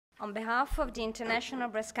On behalf of the International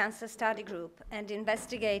Breast Cancer Study Group and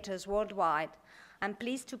investigators worldwide, I'm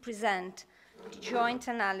pleased to present the joint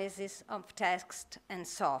analysis of TEXT and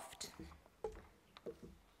SOFT.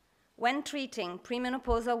 When treating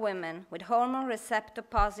premenopausal women with hormone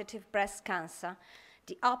receptor-positive breast cancer,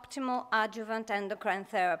 the optimal adjuvant endocrine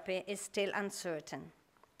therapy is still uncertain.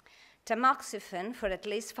 Tamoxifen for at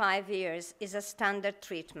least 5 years is a standard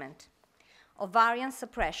treatment. Ovarian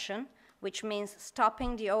suppression, which means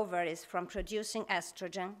stopping the ovaries from producing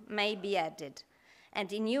estrogen, may be added.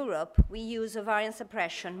 And in Europe, we use ovarian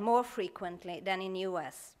suppression more frequently than in the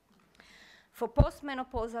US. For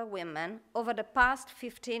postmenopausal women, over the past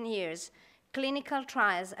 15 years, clinical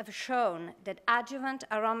trials have shown that adjuvant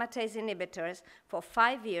aromatase inhibitors for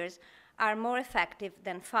 5 years are more effective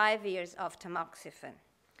than 5 years of tamoxifen.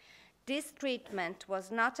 This treatment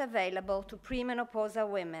was not available to premenopausal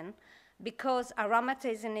women because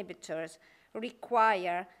aromatase inhibitors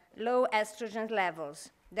require low estrogen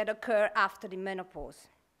levels that occur after the menopause.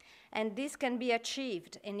 And this can be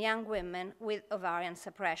achieved in young women with ovarian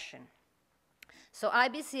suppression. So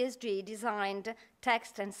IBCSG designed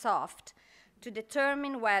TEXT and SOFT to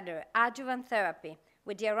determine whether adjuvant therapy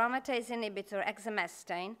with the aromatase inhibitor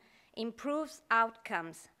Exemestane improves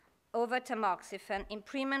outcomes over tamoxifen in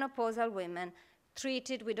premenopausal women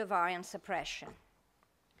treated with ovarian suppression.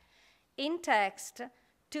 In TEXT,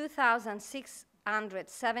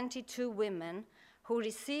 2,672 women who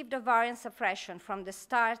received ovarian suppression from the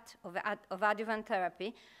start of adjuvant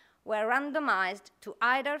therapy were randomized to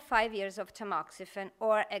either 5 years of tamoxifen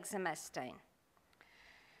or Exemestane.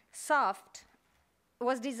 SOFT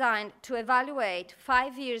was designed to evaluate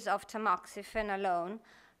 5 years of tamoxifen alone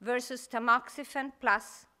versus tamoxifen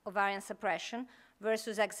plus ovarian suppression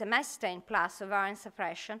versus Exemestane plus ovarian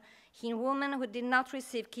suppression in women who did not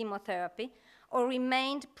receive chemotherapy or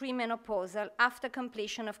remained premenopausal after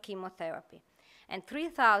completion of chemotherapy. And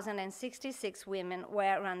 3,066 women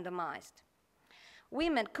were randomized.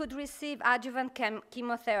 Women could receive adjuvant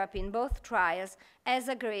chemotherapy in both trials as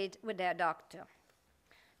agreed with their doctor.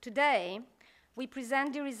 Today, we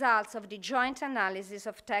present the results of the joint analysis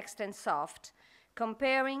of TEXT and SOFT,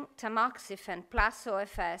 comparing tamoxifen plus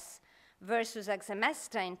OFS versus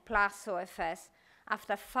Exemestane plus OFS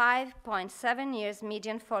after 5.7 years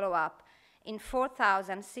median follow-up in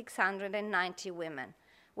 4,690 women.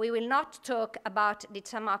 We will not talk about the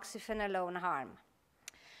tamoxifen alone arm.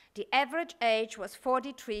 The average age was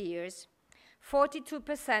 43 years.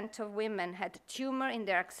 42% of women had tumor in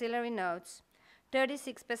their axillary nodes,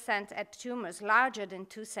 36% had tumors larger than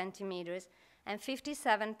 2 centimeters, and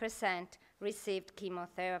 57% received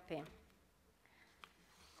chemotherapy.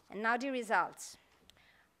 And now the results.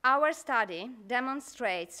 Our study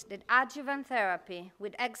demonstrates that adjuvant therapy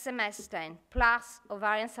with Exemestane plus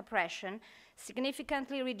ovarian suppression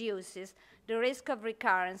significantly reduces the risk of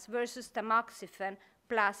recurrence versus tamoxifen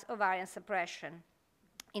plus ovarian suppression.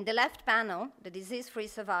 In the left panel, the disease-free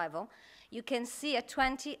survival, you can see a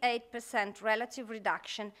 28% relative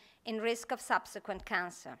reduction in risk of subsequent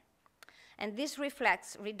cancer. And this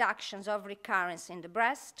reflects reductions of recurrence in the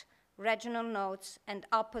breast, vaginal nodes, and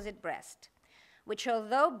opposite breast, which,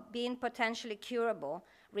 although being potentially curable,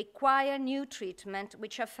 require new treatment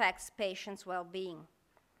which affects patients' well-being.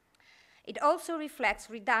 It also reflects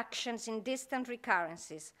reductions in distant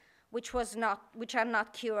recurrences, which are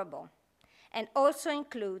not curable, and also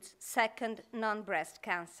includes second non-breast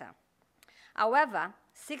cancer. However,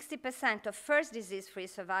 60% of first disease-free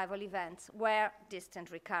survival events were distant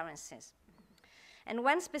recurrences. And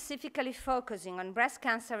when specifically focusing on breast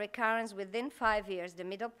cancer recurrence within 5 years, the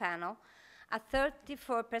middle panel, a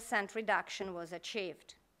 34% reduction was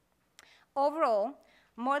achieved. Overall,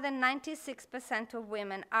 more than 96% of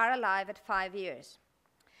women are alive at 5 years.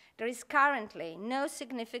 There is currently no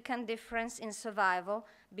significant difference in survival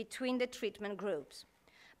between the treatment groups,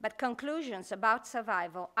 but conclusions about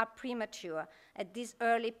survival are premature at this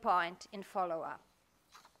early point in follow-up.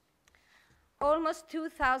 Almost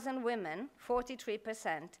 2,000 women,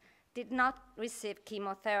 43%, did not receive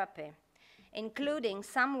chemotherapy, including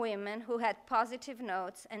some women who had positive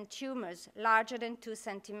nodes and tumors larger than 2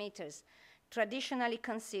 centimeters, traditionally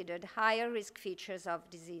considered higher risk features of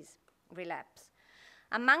disease relapse.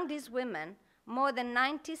 Among these women, more than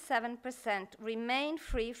 97% remained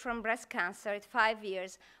free from breast cancer at 5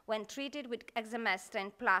 years when treated with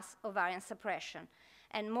Exemestane plus ovarian suppression,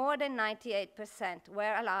 and more than 98%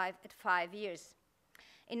 were alive at 5 years.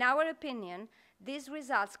 In our opinion, these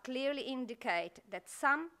results clearly indicate that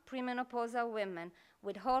some premenopausal women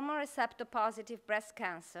with hormone receptor-positive breast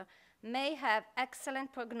cancer may have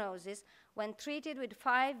excellent prognosis when treated with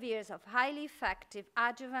 5 years of highly effective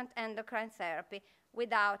adjuvant endocrine therapy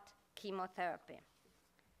without chemotherapy.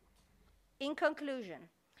 In conclusion,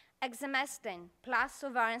 Exemestane plus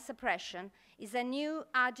ovarian suppression is a new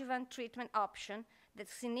adjuvant treatment option that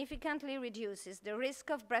significantly reduces the risk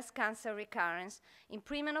of breast cancer recurrence in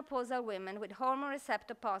premenopausal women with hormone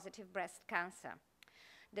receptor-positive breast cancer.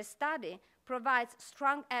 The study provides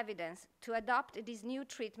strong evidence to adopt this new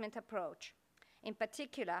treatment approach, in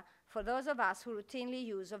particular for those of us who routinely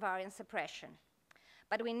use ovarian suppression.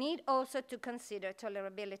 But we need also to consider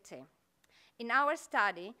tolerability. In our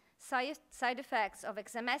study, side effects of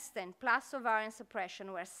Exemestane plus ovarian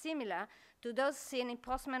suppression were similar to those seen in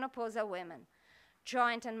postmenopausal women: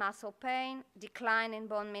 joint and muscle pain, decline in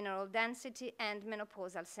bone mineral density, and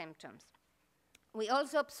menopausal symptoms. We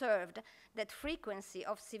also observed that frequency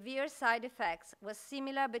of severe side effects was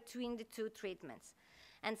similar between the two treatments,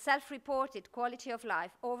 and self-reported quality of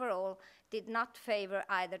life overall did not favor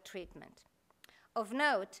either treatment. Of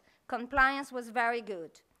note, compliance was very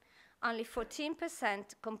good. Only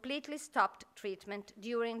 14% completely stopped treatment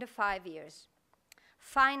during the 5 years.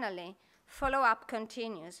 Finally, follow-up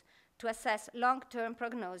continues to assess long-term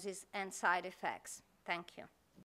prognosis and side effects. Thank you.